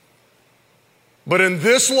 But in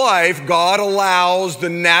this life, God allows the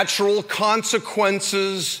natural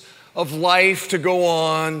consequences of life to go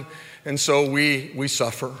on, and so we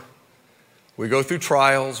suffer. We go through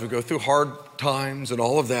trials, we go through hard times and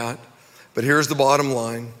all of that. But here's the bottom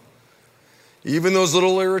line. Even those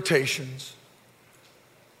little irritations,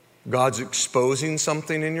 God's exposing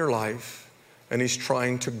something in your life, and He's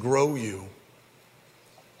trying to grow you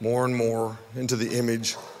more and more into the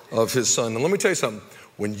image of His Son. And let me tell you something.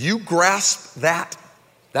 When you grasp that,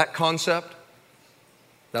 That concept,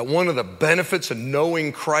 that one of the benefits of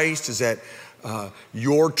knowing Christ is that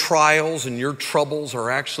your trials and your troubles are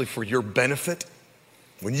actually for your benefit.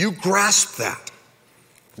 When you grasp that,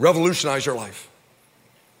 revolutionize your life.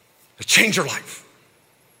 Change your life.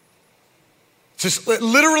 It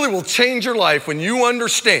literally will change your life when you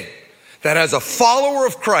understand that as a follower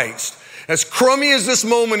of Christ, as crummy as this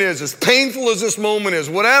moment is, as painful as this moment is,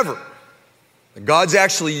 whatever, that God's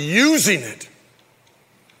actually using it.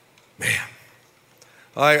 Man,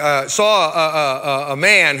 I saw a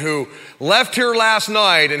man who left here last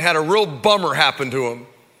night and had a real bummer happen to him.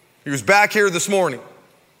 He was back here this morning.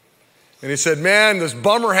 And he said, man, this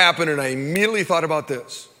bummer happened, and I immediately thought about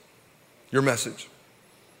this, your message.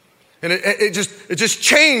 And it just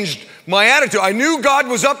changed my attitude. I knew God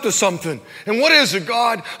was up to something. And what is it,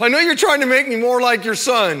 God? I know you're trying to make me more like your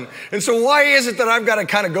son. And so why is it that I've got to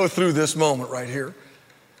kind of go through this moment right here?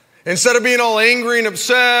 Instead of being all angry and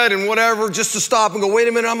upset and whatever, just to stop and go, wait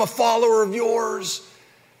a minute, I'm a follower of yours.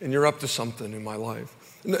 And you're up to something in my life.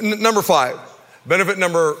 Number 5, benefit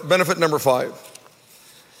number 5.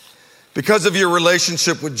 Because of your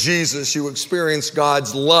relationship with Jesus, you experience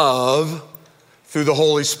God's love through the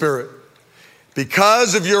Holy Spirit.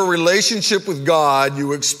 Because of your relationship with God,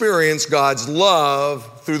 you experience God's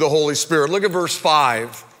love through the Holy Spirit. Look at verse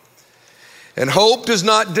 5. And hope does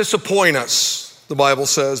not disappoint us, the Bible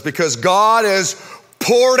says, because God has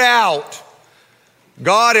poured out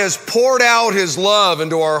his love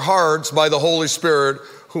into our hearts by the Holy Spirit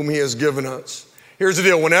whom he has given us. Here's the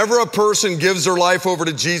deal. Whenever a person gives their life over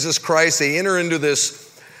to Jesus Christ, they enter into this,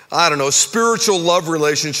 spiritual love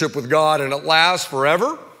relationship with God, and it lasts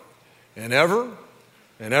forever and ever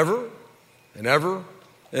and ever and ever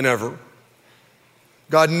and ever.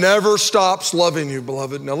 God never stops loving you,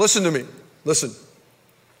 beloved. Now listen to me. Listen.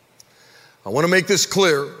 I want to make this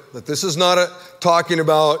clear that this is not talking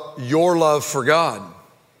about your love for God.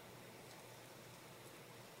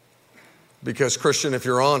 Because, Christian, if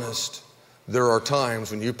you're honest, there are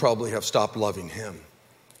times when you probably have stopped loving him.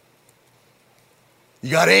 You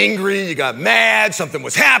got angry, you got mad, something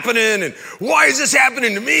was happening, and why is this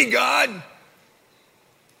happening to me, God?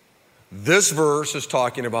 This verse is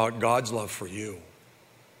talking about God's love for you.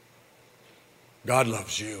 God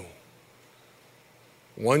loves you.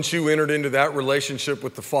 Once you entered into that relationship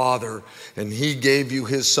with the Father and he gave you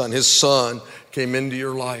his Son came into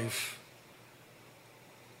your life.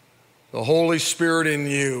 The Holy Spirit in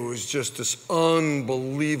you is just this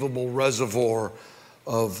unbelievable reservoir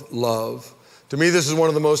of love. To me, this is one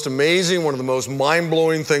of the most amazing, one of the most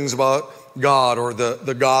mind-blowing things about God or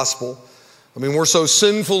the gospel. I mean, we're so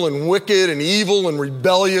sinful and wicked and evil and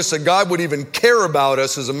rebellious that God would even care about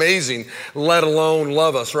us is amazing, let alone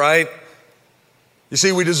love us, right? You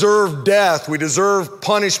see, we deserve death, we deserve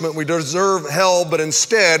punishment, we deserve hell, but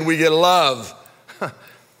instead we get love.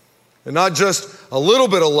 And not just a little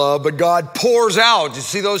bit of love, but God pours out. You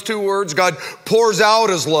see those two words? God pours out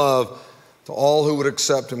his love to all who would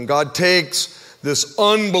accept him. God takes this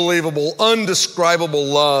unbelievable, undescribable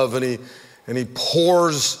love and he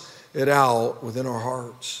pours it out within our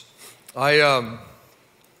hearts. I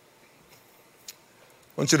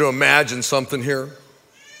want you to imagine something here.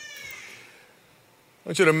 I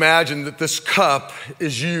want you to imagine that this cup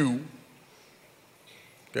is you.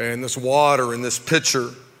 Okay, and this water in this pitcher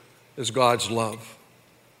is God's love.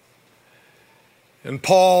 And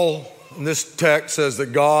Paul in this text says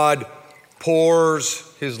that God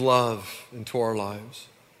pours his love into our lives.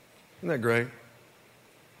 Isn't that great?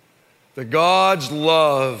 That God's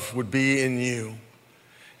love would be in you.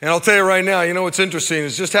 And I'll tell you right now, you know what's interesting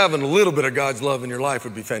is just having a little bit of God's love in your life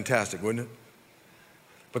would be fantastic, wouldn't it?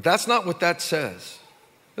 But that's not what that says.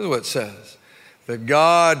 This is what it says. That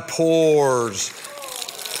God pours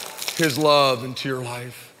his love into your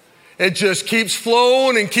life. It just keeps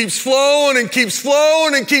flowing and keeps flowing and keeps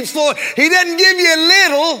flowing and keeps flowing. He doesn't give you a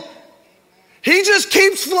little. He just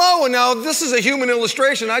keeps flowing. Now, this is a human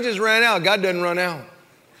illustration. I just ran out. God doesn't run out.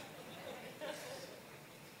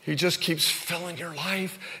 He just keeps filling your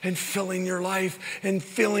life and filling your life and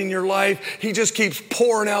filling your life. He just keeps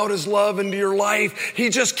pouring out his love into your life. He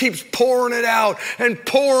just keeps pouring it out and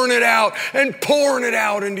pouring it out and pouring it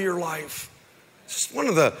out into your life. It's one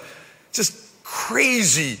of the just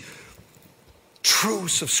crazy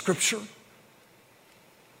truths of Scripture.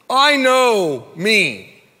 I know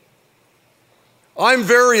me. I'm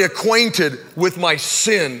very acquainted with my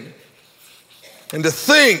sin. And to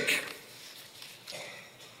think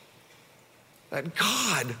that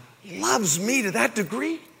God loves me to that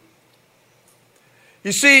degree.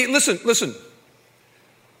 You see, listen.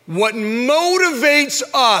 What motivates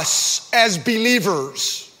us as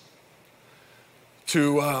believers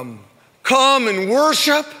to come and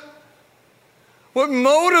worship. What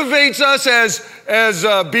motivates us as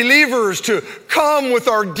believers to come with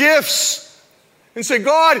our gifts and say,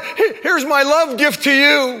 God, here's my love gift to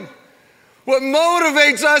you. What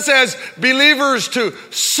motivates us as believers to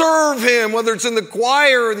serve Him, whether it's in the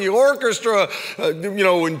choir, the orchestra,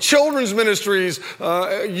 in children's ministries,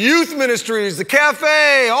 youth ministries, the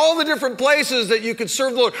cafe, all the different places that you could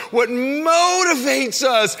serve the Lord. What motivates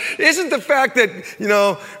us isn't the fact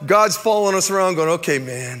that, God's following us around going, okay,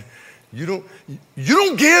 man, you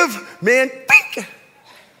don't give, man, pink.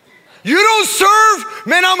 You don't serve,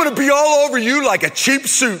 man, I'm going to be all over you like a cheap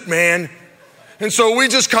suit, man. And so we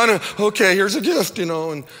just kind of, okay, here's a gift,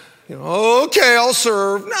 okay, I'll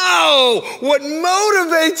serve. No, what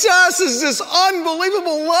motivates us is this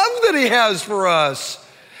unbelievable love that He has for us,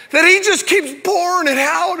 that He just keeps pouring it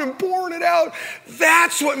out and pouring it out.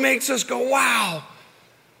 That's what makes us go, wow,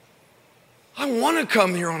 I want to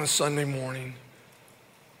come here on a Sunday morning.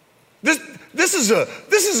 This is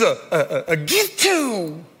a gift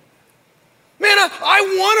too. Man,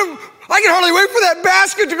 I can hardly wait for that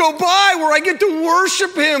basket to go by where I get to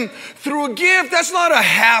worship Him through a gift. That's not a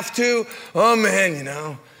have to. Oh man,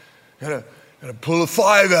 gotta pull a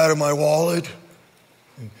 $5 out of my wallet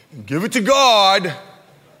and give it to God.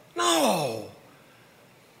 No.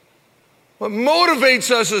 What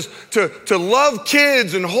motivates us is to love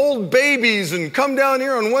kids and hold babies and come down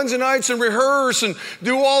here on Wednesday nights and rehearse and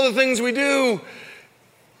do all the things we do.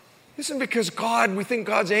 Isn't because we think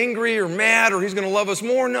God's angry or mad or He's going to love us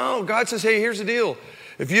more. No, God says, hey, here's the deal.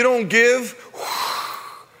 If you don't give,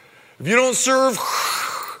 if you don't serve,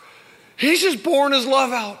 He's just pouring His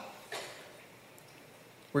love out.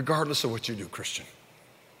 Regardless of what you do, Christian.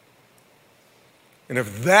 And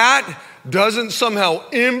if that doesn't somehow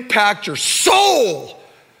impact your soul,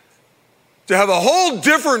 to have a whole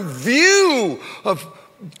different view of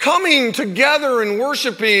coming together and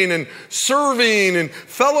worshiping and serving and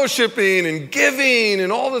fellowshipping and giving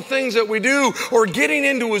and all the things that we do, or getting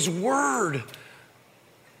into His Word,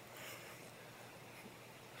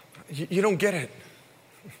 you don't get it.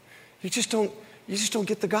 You just don't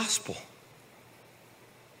get the gospel.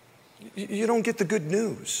 You don't get the good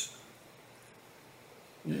news.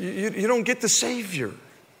 You don't get the Savior.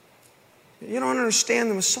 You don't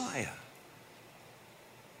understand the Messiah.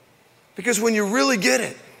 Because when you really get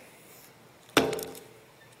it,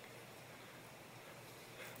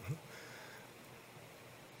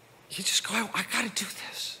 you just go, I got to do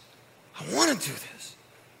this. I want to do this.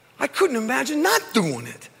 I couldn't imagine not doing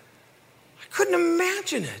it. I couldn't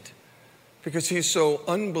imagine it. Because He's so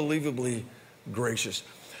unbelievably gracious.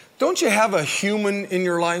 Don't you have a human in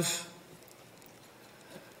your life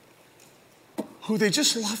who they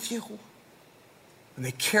just love you and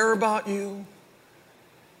they care about you?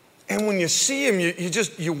 And when you see them,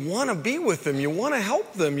 you want to be with them. You want to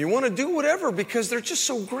help them. You want to do whatever because they're just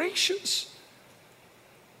so gracious.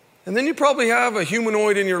 And then you probably have a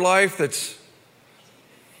humanoid in your life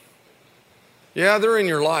they're in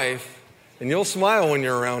your life. And you'll smile when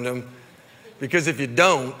you're around them. Because if you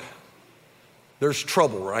don't, there's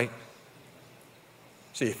trouble, right?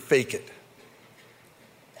 So you fake it.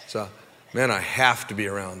 So, man, I have to be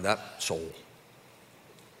around that soul.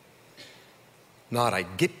 Not I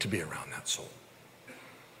get to be around that soul.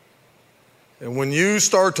 And when you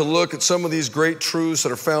start to look at some of these great truths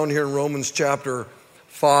that are found here in Romans chapter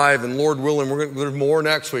 5, and Lord willing, there's more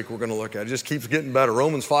next week we're going to look at. It just keeps getting better.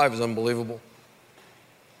 Romans 5 is unbelievable.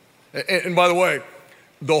 And by the way,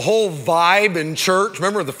 the whole vibe in church,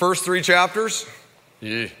 remember the first 3 chapters?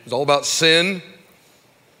 Yeah. It was all about sin.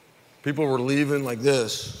 People were leaving like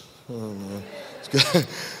this. Oh, man. I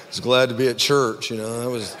was glad to be at church,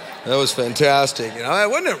 That was fantastic.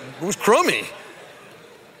 It was crummy.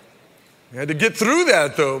 I had to get through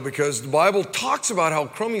that, though, because the Bible talks about how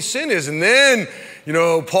crummy sin is. And then,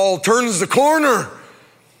 Paul turns the corner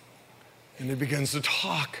and he begins to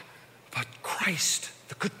talk about Christ,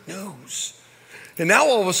 the good news. And now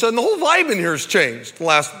all of a sudden, the whole vibe in here has changed the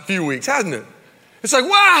last few weeks, hasn't it? It's like,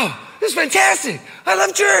 wow, this is fantastic. I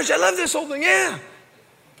love church. I love this whole thing. Yeah.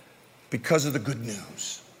 Because of the good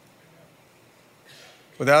news.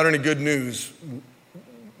 Without any good news,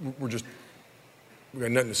 we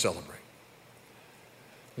got nothing to celebrate.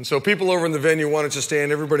 And so people over in the venue wanted to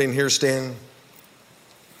stand. Everybody in here stand.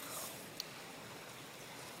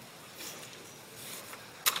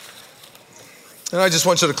 And I just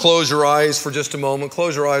want you to close your eyes for just a moment.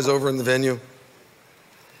 Close your eyes over in the venue.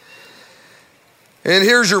 And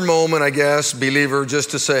here's your moment, I guess, believer,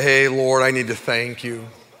 just to say, hey, Lord, I need to thank you.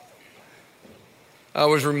 I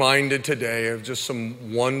was reminded today of just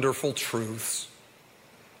some wonderful truths.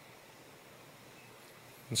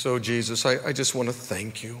 And so, Jesus, I just want to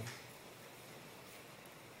thank you.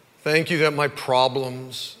 Thank you that my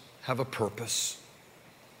problems have a purpose.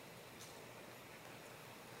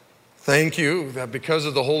 Thank you that because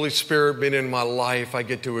of the Holy Spirit being in my life, I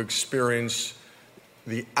get to experience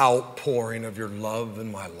the outpouring of your love in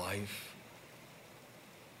my life.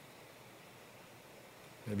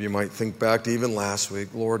 Maybe you might think back to even last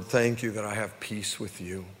week. Lord, thank you that I have peace with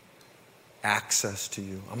you, access to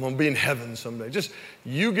you. I'm going to be in heaven someday. Just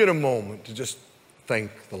you get a moment to just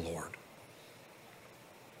thank the Lord.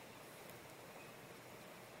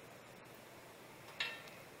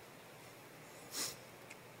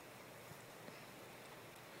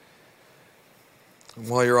 And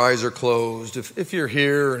while your eyes are closed, if you're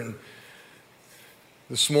here and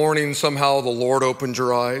this morning somehow the Lord opened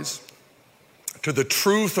your eyes to the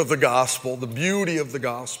truth of the gospel, the beauty of the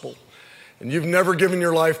gospel, and you've never given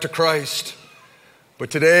your life to Christ, but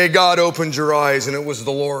today God opened your eyes and it was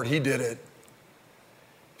the Lord. He did it.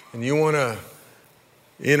 And you want to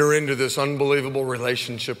enter into this unbelievable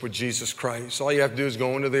relationship with Jesus Christ. All you have to do is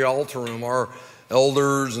go into the altar room. Our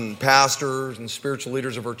elders and pastors and spiritual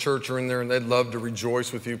leaders of our church are in there, and they'd love to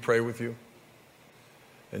rejoice with you, pray with you.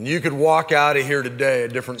 And you could walk out of here today a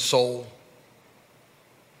different soul.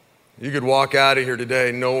 You could walk out of here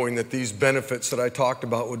today knowing that these benefits that I talked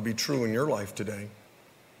about would be true in your life today.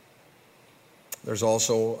 There's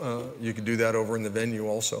also, you could do that over in the venue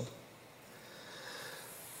also.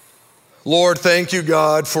 Lord, thank you,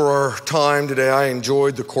 God, for our time today. I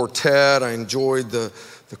enjoyed the quartet. I enjoyed the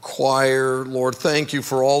choir. Lord, thank you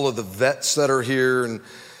for all of the vets that are here. And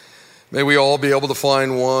may we all be able to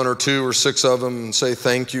find one or two or six of them and say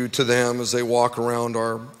thank you to them as they walk around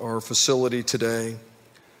our facility today.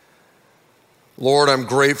 Lord, I'm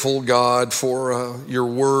grateful, God, for your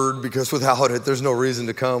word, because without it, there's no reason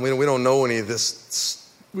to come. We don't know any of this.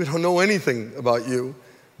 We don't know anything about you,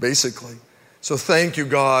 basically. So thank you,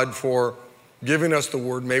 God, for giving us the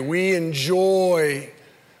word. May we enjoy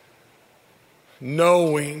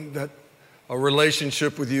knowing that a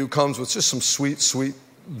relationship with you comes with just some sweet, sweet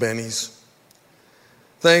bennies.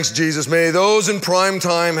 Thanks, Jesus. May those in prime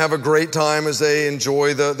time have a great time as they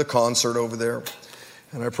enjoy the concert over there.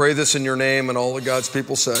 And I pray this in your name, and all of God's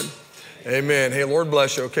people said, amen. Hey, Lord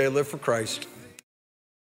bless you. Okay, live for Christ.